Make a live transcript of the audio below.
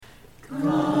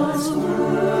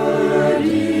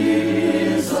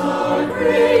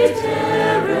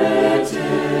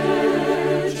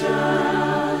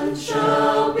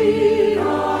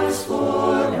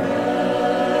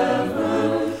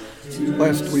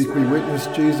Last week we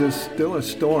witnessed Jesus still a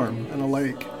storm in a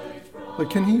lake.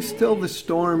 But can he still the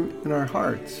storm in our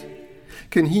hearts?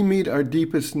 Can he meet our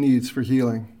deepest needs for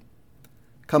healing?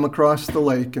 Come across the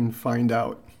lake and find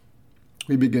out.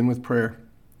 We begin with prayer.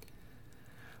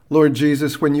 Lord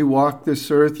Jesus, when you walked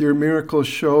this earth, your miracles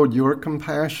showed your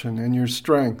compassion and your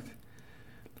strength.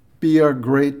 Be our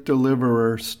great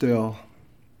deliverer still.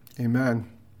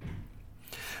 Amen.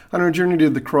 On our journey to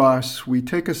the cross, we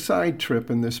take a side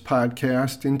trip in this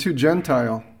podcast into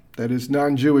Gentile, that is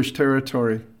non-Jewish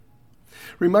territory,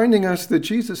 reminding us that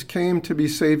Jesus came to be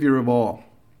Savior of all.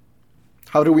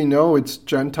 How do we know it's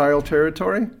Gentile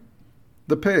territory?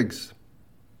 The pigs.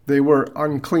 They were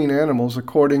unclean animals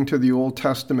according to the Old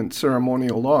Testament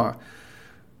ceremonial law.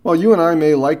 While you and I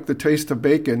may like the taste of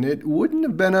bacon, it wouldn't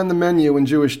have been on the menu in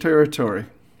Jewish territory.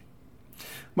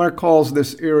 Mark calls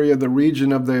this area the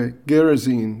region of the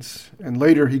Gerasenes, and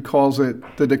later he calls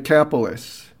it the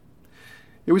Decapolis.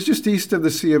 It was just east of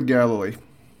the Sea of Galilee.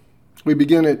 We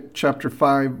begin at chapter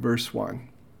 5, verse 1.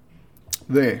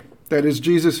 They, that is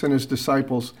Jesus and his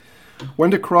disciples,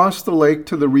 went across the lake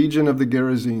to the region of the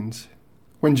Gerasenes.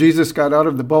 When Jesus got out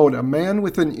of the boat, a man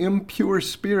with an impure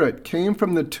spirit came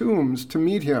from the tombs to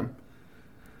meet him.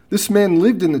 This man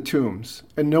lived in the tombs,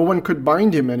 and no one could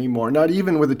bind him anymore, not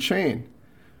even with a chain.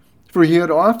 For he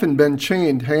had often been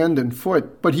chained hand and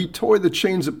foot, but he tore the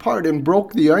chains apart and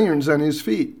broke the irons on his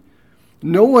feet.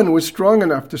 No one was strong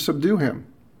enough to subdue him.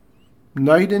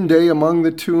 Night and day among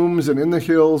the tombs and in the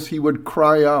hills he would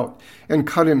cry out and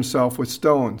cut himself with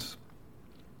stones.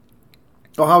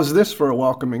 Oh, how's this for a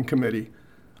welcoming committee?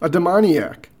 A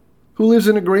demoniac who lives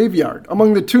in a graveyard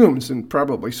among the tombs and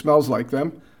probably smells like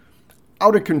them.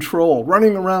 Out of control,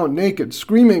 running around naked,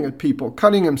 screaming at people,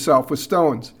 cutting himself with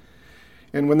stones.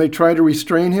 And when they try to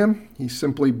restrain him, he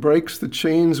simply breaks the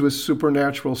chains with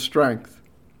supernatural strength.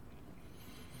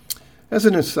 As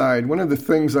an aside, one of the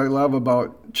things I love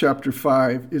about chapter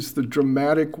 5 is the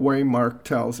dramatic way Mark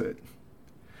tells it.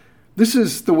 This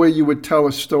is the way you would tell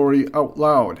a story out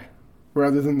loud,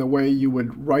 rather than the way you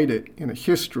would write it in a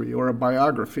history or a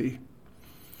biography.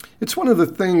 It's one of the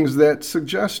things that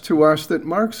suggests to us that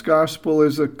Mark's gospel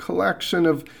is a collection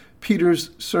of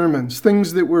Peter's sermons,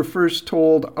 things that were first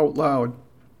told out loud.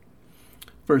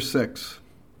 Verse 6.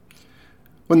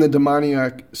 When the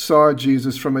demoniac saw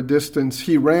Jesus from a distance,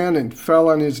 he ran and fell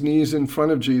on his knees in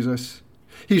front of Jesus.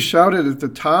 He shouted at the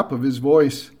top of his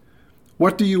voice,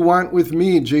 "What do you want with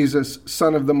me, Jesus,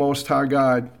 Son of the Most High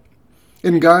God?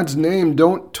 In God's name,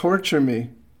 don't torture me."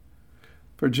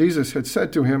 For Jesus had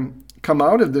said to him, "Come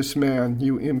out of this man,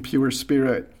 you impure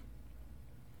spirit."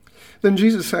 Then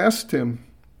Jesus asked him,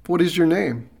 "What is your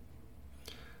name?"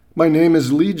 "My name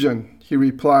is Legion," he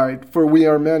replied, "for we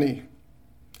are many."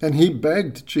 And he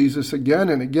begged Jesus again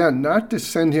and again not to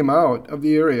send him out of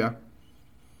the area.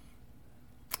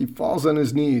 He falls on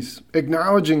his knees,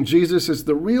 acknowledging Jesus is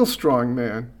the real strong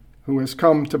man who has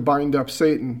come to bind up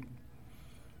Satan.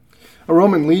 A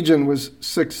Roman legion was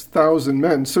 6,000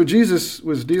 men, so Jesus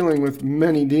was dealing with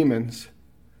many demons.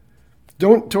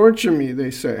 "Don't torture me,"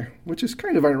 they say, which is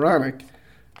kind of ironic,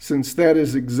 since that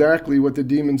is exactly what the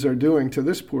demons are doing to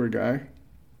this poor guy.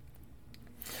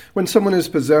 When someone is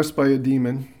possessed by a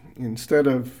demon, instead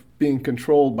of being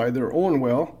controlled by their own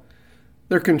will,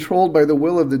 they're controlled by the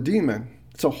will of the demon.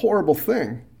 It's a horrible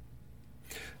thing.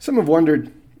 Some have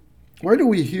wondered, why do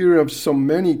we hear of so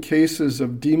many cases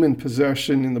of demon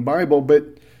possession in the Bible,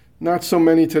 but not so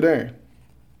many today?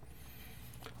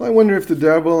 Well, I wonder if the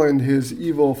devil and his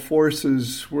evil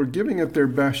forces were giving it their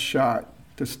best shot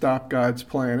to stop God's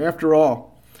plan. After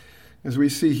all, as we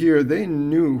see here, they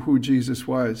knew who Jesus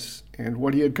was and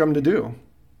what he had come to do.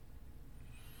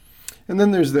 And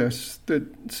then there's this,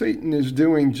 that Satan is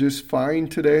doing just fine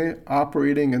today,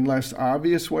 operating in less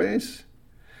obvious ways.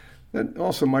 That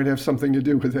also might have something to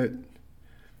do with it.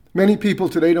 Many people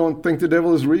today don't think the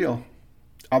devil is real.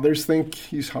 Others think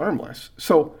he's harmless.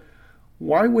 So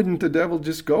why wouldn't the devil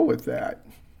just go with that?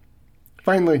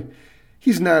 Finally,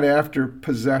 he's not after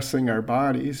possessing our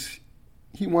bodies.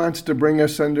 He wants to bring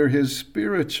us under his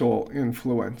spiritual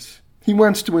influence. He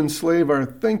wants to enslave our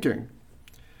thinking.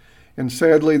 And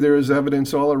sadly, there is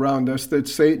evidence all around us that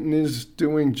Satan is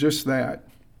doing just that.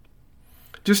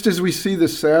 Just as we see the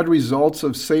sad results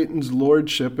of Satan's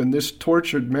lordship in this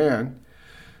tortured man,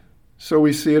 so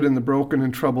we see it in the broken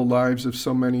and troubled lives of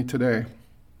so many today.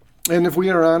 And if we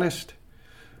are honest,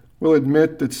 we'll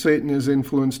admit that Satan has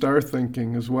influenced our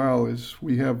thinking as well, as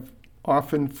we have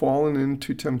often fallen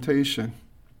into temptation.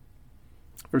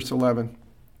 Verse 11.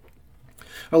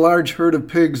 A large herd of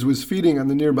pigs was feeding on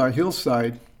the nearby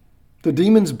hillside. The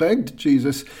demons begged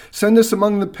Jesus, "Send us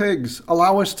among the pigs.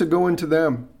 Allow us to go into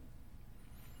them."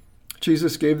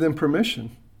 Jesus gave them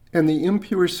permission, and the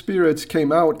impure spirits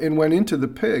came out and went into the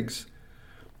pigs.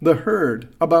 The herd,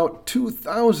 about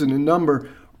 2,000 in number,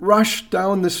 rushed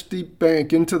down the steep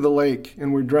bank into the lake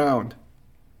and were drowned.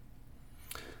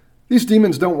 These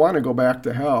demons don't want to go back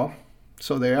to hell,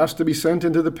 so they ask to be sent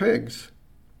into the pigs.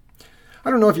 I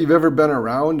don't know if you've ever been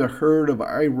around a herd of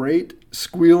irate,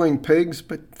 squealing pigs,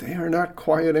 but they are not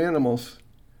quiet animals.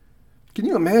 Can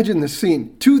you imagine the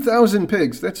scene? 2,000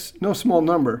 pigs, that's no small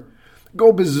number,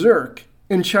 go berserk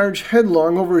and charge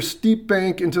headlong over a steep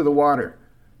bank into the water.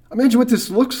 Imagine what this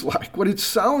looks like, what it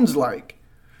sounds like.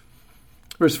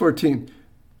 Verse 14,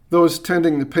 those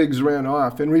tending the pigs ran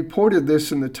off and reported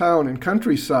this in the town and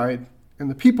countryside,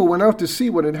 and the people went out to see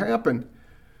what had happened.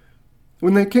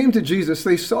 When they came to Jesus,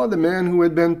 they saw the man who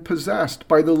had been possessed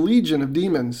by the legion of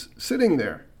demons sitting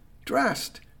there,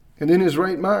 dressed and in his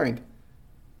right mind,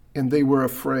 and they were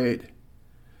afraid.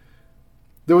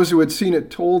 Those who had seen it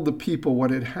told the people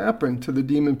what had happened to the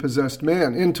demon-possessed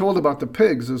man and told about the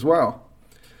pigs as well.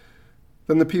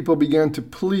 Then the people began to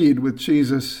plead with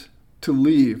Jesus to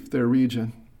leave their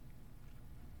region.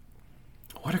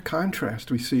 What a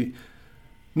contrast we see.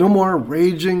 No more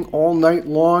raging all night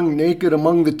long, naked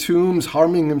among the tombs,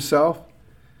 harming himself.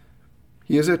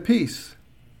 He is at peace,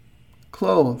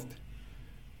 clothed,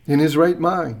 in his right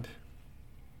mind,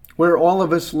 where all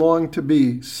of us long to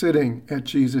be, sitting at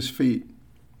Jesus' feet.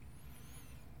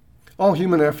 All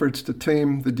human efforts to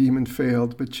tame the demon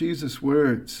failed, but Jesus'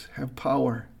 words have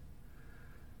power.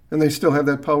 And they still have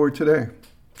that power today,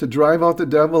 to drive out the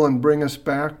devil and bring us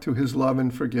back to his love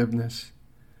and forgiveness.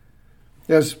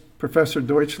 As Professor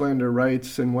Deutschlander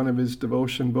writes in one of his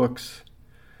devotion books,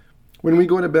 when we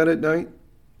go to bed at night,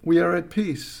 we are at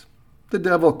peace. The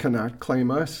devil cannot claim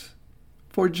us,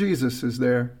 for Jesus is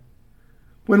there.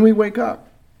 When we wake up,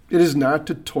 it is not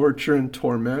to torture and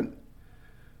torment.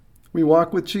 We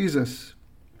walk with Jesus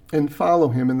and follow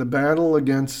him in the battle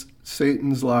against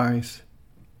Satan's lies.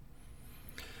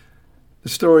 The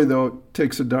story, though,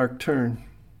 takes a dark turn.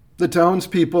 The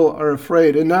townspeople are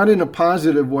afraid, and not in a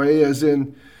positive way, as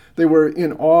in they were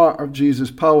in awe of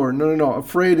Jesus' power. No.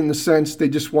 Afraid in the sense they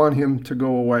just want him to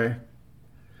go away.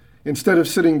 Instead of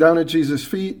sitting down at Jesus'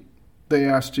 feet, they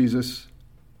asked Jesus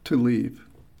to leave.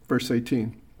 Verse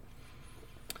 18.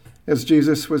 As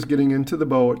Jesus was getting into the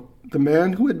boat, the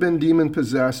man who had been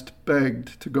demon-possessed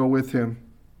begged to go with him.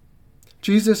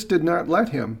 Jesus did not let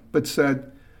him, but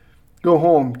said, "Go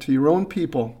home to your own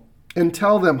people and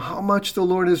tell them how much the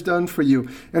Lord has done for you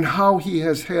and how he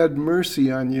has had mercy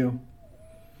on you."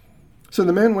 So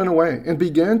the man went away and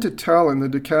began to tell in the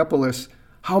Decapolis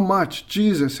how much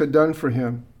Jesus had done for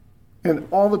him, and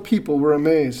all the people were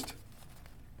amazed.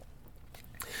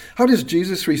 How does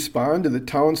Jesus respond to the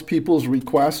townspeople's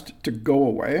request to go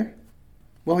away?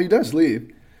 Well, he does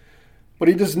leave, but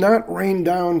he does not rain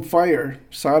down fire,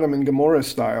 Sodom and Gomorrah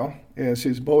style, as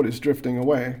his boat is drifting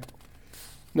away.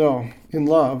 No, in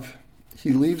love,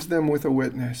 he leaves them with a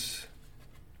witness.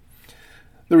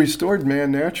 The restored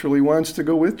man naturally wants to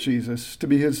go with Jesus, to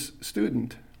be his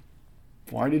student.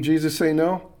 Why did Jesus say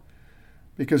no?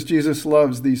 Because Jesus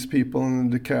loves these people in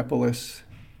the Decapolis.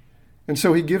 And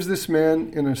so he gives this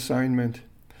man an assignment.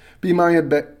 Be my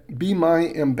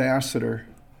ambassador.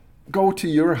 Go to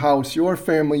your house, your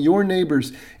family, your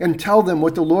neighbors, and tell them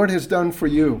what the Lord has done for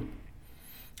you.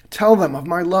 Tell them of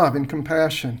my love and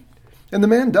compassion. And the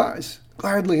man does,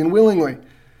 gladly and willingly,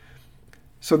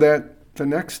 so that the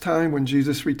next time when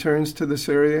Jesus returns to this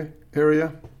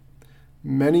area,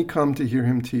 many come to hear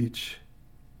him teach.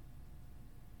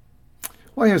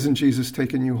 Why hasn't Jesus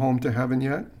taken you home to heaven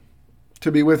yet?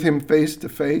 To be with him face to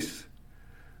face?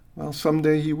 Well,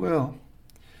 someday he will.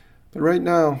 But right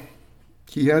now,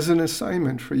 he has an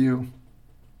assignment for you.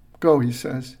 Go, he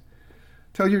says.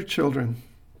 Tell your children,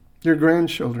 your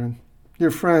grandchildren,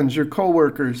 your friends, your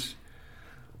co-workers,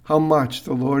 how much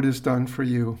the Lord has done for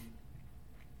you.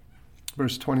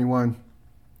 Verse 21.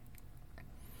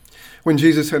 When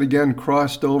Jesus had again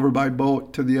crossed over by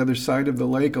boat to the other side of the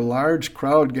lake, a large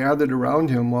crowd gathered around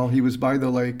him while he was by the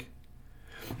lake.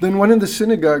 Then one of the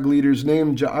synagogue leaders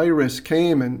named Jairus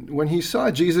came, and when he saw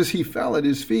Jesus, he fell at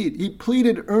his feet. He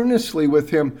pleaded earnestly with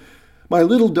him, "My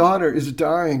little daughter is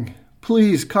dying.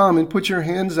 Please come and put your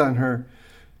hands on her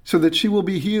so that she will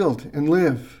be healed and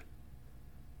live."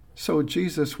 So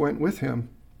Jesus went with him.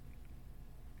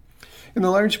 In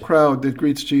the large crowd that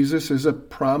greets Jesus is a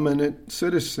prominent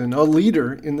citizen, a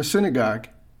leader in the synagogue.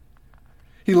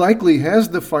 He likely has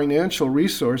the financial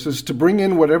resources to bring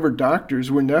in whatever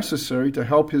doctors were necessary to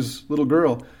help his little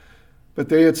girl, but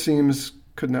they, it seems,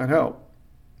 could not help.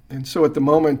 And so at the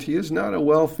moment, he is not a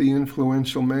wealthy,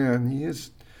 influential man. He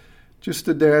is just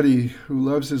a daddy who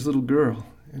loves his little girl,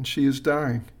 and she is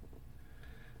dying.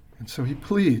 And so he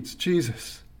pleads,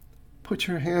 Jesus, put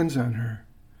your hands on her.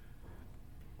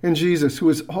 And Jesus, who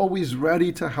is always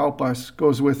ready to help us,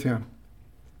 goes with him.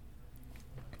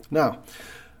 Now,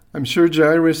 I'm sure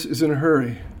Jairus is in a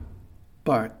hurry,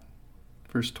 but,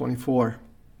 verse 24,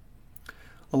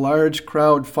 a large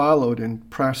crowd followed and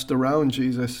pressed around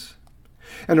Jesus.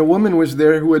 And a woman was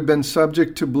there who had been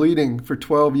subject to bleeding for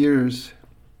 12 years.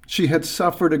 She had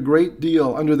suffered a great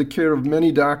deal under the care of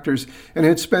many doctors and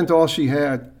had spent all she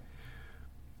had.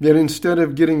 Yet instead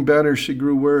of getting better, she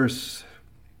grew worse.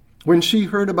 When she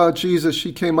heard about Jesus,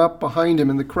 she came up behind him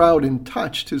in the crowd and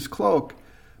touched his cloak,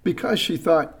 because she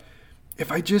thought,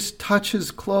 if I just touch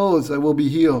his clothes, I will be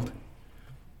healed.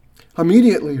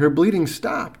 Immediately, her bleeding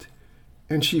stopped,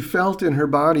 and she felt in her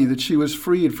body that she was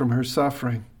freed from her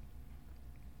suffering.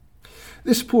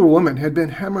 This poor woman had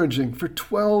been hemorrhaging for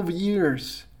 12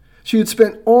 years. She had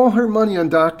spent all her money on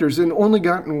doctors and only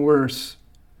gotten worse.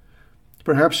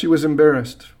 Perhaps she was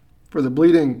embarrassed, for the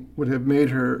bleeding would have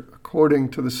made her, according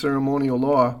to the ceremonial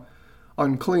law,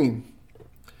 unclean.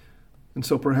 And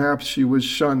so perhaps she was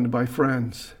shunned by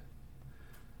friends.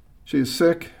 She is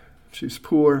sick, she's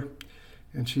poor,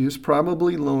 and she is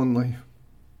probably lonely.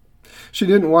 She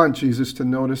didn't want Jesus to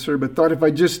notice her, but thought if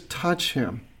I just touch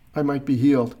him, I might be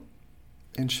healed.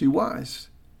 And she was.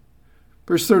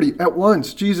 Verse 30, at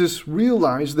once Jesus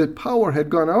realized that power had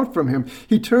gone out from him.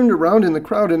 He turned around in the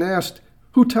crowd and asked,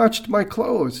 who touched my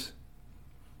clothes?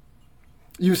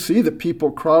 You see the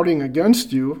people crowding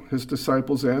against you, his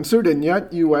disciples answered, and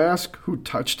yet you ask, who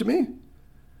touched me?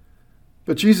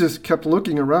 But Jesus kept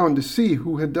looking around to see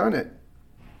who had done it.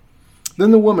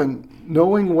 Then the woman,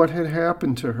 knowing what had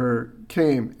happened to her,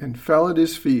 came and fell at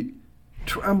his feet,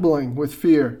 trembling with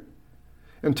fear,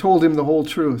 and told him the whole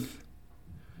truth.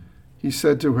 He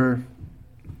said to her,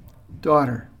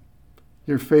 daughter,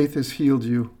 your faith has healed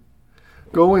you.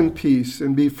 Go in peace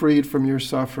and be freed from your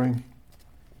suffering.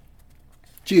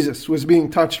 Jesus was being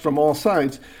touched from all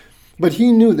sides, but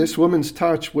he knew this woman's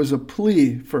touch was a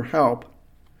plea for help.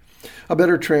 A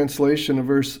better translation of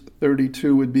verse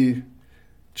 32 would be,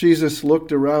 Jesus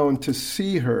looked around to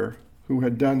see her who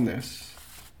had done this.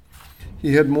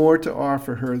 He had more to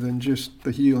offer her than just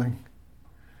the healing.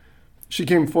 She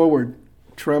came forward,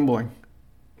 trembling.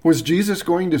 Was Jesus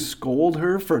going to scold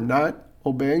her for not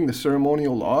obeying the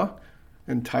ceremonial law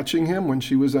and touching him when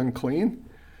she was unclean?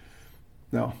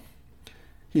 No.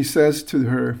 He says to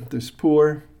her, this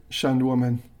poor, shunned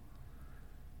woman,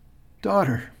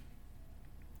 daughter,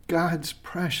 God's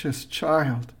precious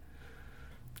child,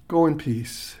 go in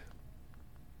peace.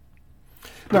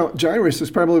 Now, Jairus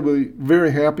is probably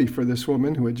very happy for this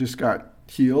woman who had just got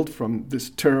healed from this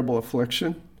terrible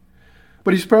affliction.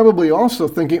 But he's probably also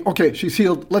thinking, okay, she's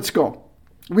healed, let's go.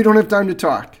 We don't have time to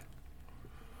talk.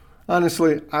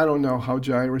 Honestly, I don't know how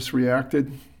Jairus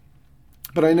reacted,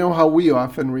 but I know how we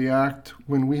often react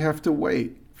when we have to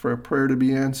wait for a prayer to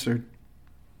be answered.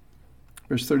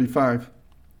 Verse 35.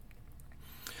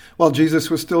 While Jesus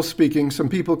was still speaking, some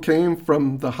people came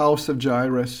from the house of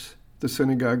Jairus, the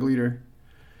synagogue leader.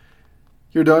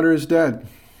 Your daughter is dead.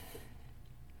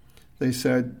 They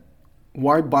said,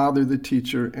 why bother the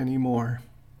teacher anymore?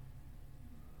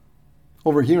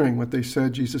 Overhearing what they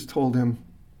said, Jesus told him,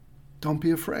 don't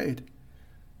be afraid.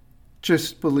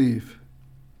 Just believe.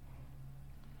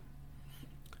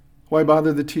 Why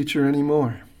bother the teacher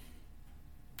anymore?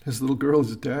 His little girl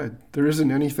is dead. There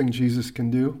isn't anything Jesus can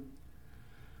do.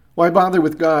 Why bother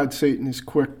with God? Satan is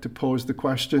quick to pose the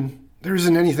question. There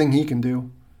isn't anything he can do.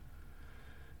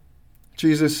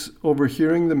 Jesus,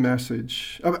 overhearing the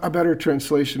message, a better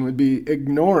translation would be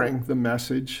ignoring the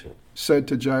message, said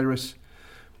to Jairus,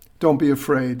 don't be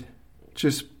afraid.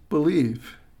 Just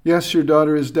believe. Yes, your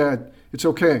daughter is dead. It's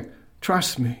okay.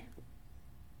 Trust me.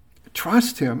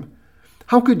 Trust him?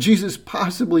 How could Jesus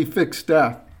possibly fix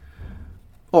death?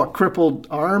 Oh, a crippled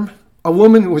arm? A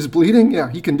woman who was bleeding? Yeah,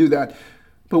 he can do that.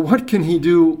 But what can he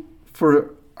do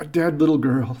for a dead little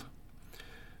girl?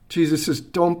 Jesus says,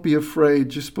 don't be afraid,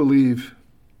 just believe.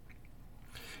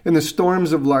 In the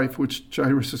storms of life, which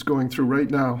Jairus is going through right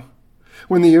now,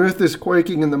 when the earth is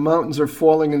quaking and the mountains are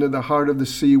falling into the heart of the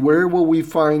sea, where will we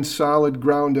find solid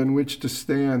ground on which to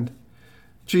stand?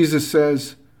 Jesus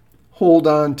says, hold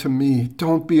on to me.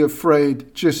 Don't be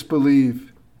afraid, just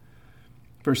believe.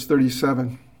 Verse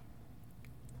 37.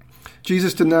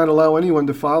 Jesus did not allow anyone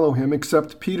to follow him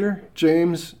except Peter,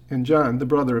 James, and John, the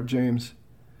brother of James.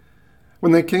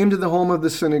 When they came to the home of the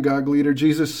synagogue leader,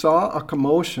 Jesus saw a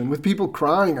commotion with people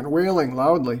crying and wailing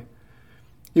loudly.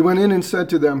 He went in and said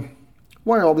to them,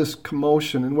 "Why all this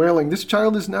commotion and wailing? This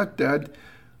child is not dead,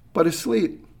 but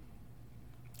asleep."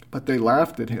 But they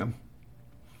laughed at him.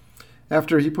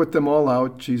 After he put them all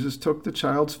out, Jesus took the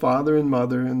child's father and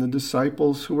mother and the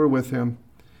disciples who were with him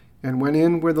and went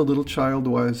in where the little child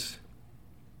was.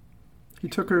 He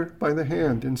took her by the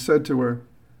hand and said to her,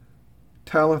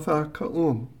 "Talitha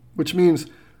koum," which means,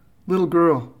 "Little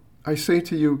girl, I say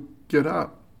to you, get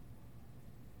up."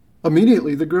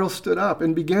 Immediately the girl stood up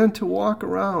and began to walk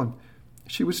around.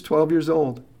 She was 12 years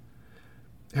old.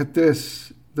 At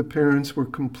this, the parents were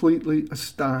completely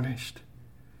astonished.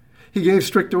 He gave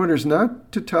strict orders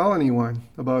not to tell anyone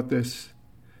about this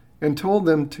and told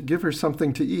them to give her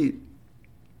something to eat.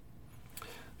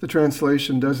 The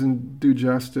translation doesn't do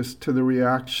justice to the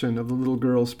reaction of the little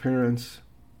girl's parents.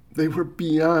 They were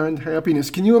beyond happiness.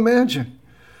 Can you imagine?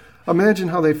 Imagine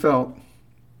how they felt.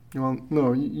 Well,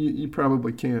 no, you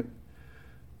probably can't.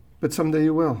 But someday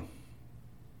you will.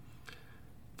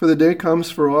 For the day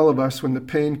comes for all of us when the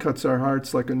pain cuts our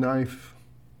hearts like a knife.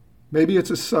 Maybe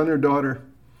it's a son or daughter.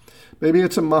 Maybe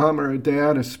it's a mom or a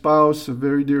dad, a spouse, a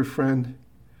very dear friend.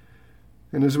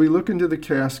 And as we look into the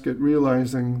casket,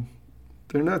 realizing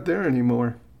they're not there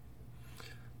anymore,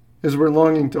 as we're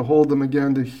longing to hold them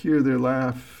again, to hear their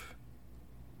laugh,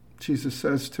 Jesus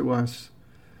says to us,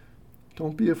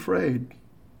 "Don't be afraid.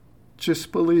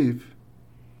 Just believe."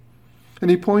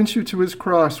 And he points you to his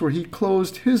cross where he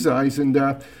closed his eyes in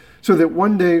death so that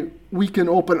one day we can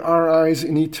open our eyes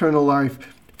in eternal life.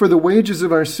 For the wages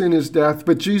of our sin is death,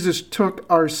 but Jesus took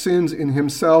our sins in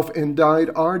himself and died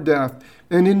our death.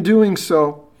 And in doing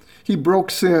so, he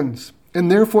broke sins and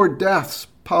therefore death's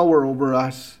power over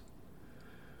us.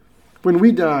 When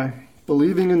we die,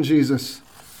 believing in Jesus,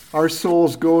 our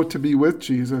souls go to be with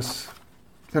Jesus,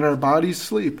 and our bodies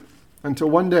sleep until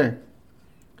one day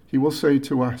he will say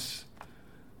to us,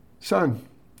 "Son,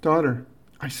 daughter,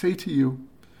 I say to you,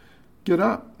 get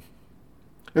up."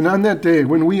 And on that day,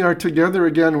 when we are together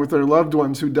again with our loved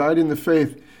ones who died in the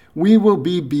faith, we will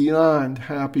be beyond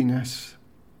happiness.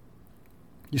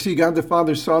 You see, God the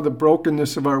Father saw the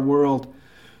brokenness of our world,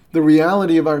 the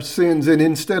reality of our sins, and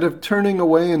instead of turning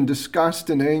away in disgust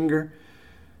and anger,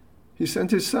 he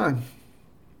sent his Son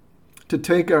to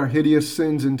take our hideous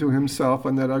sins into himself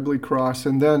on that ugly cross,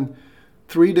 and then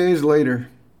 3 days later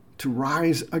to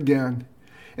rise again.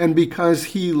 And because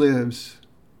he lives,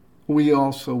 we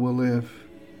also will live.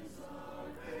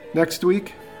 Next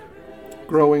week,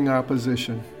 growing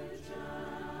opposition.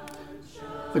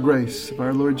 The grace of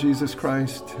our Lord Jesus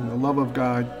Christ and the love of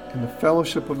God and the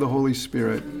fellowship of the Holy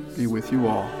Spirit be with you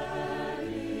all.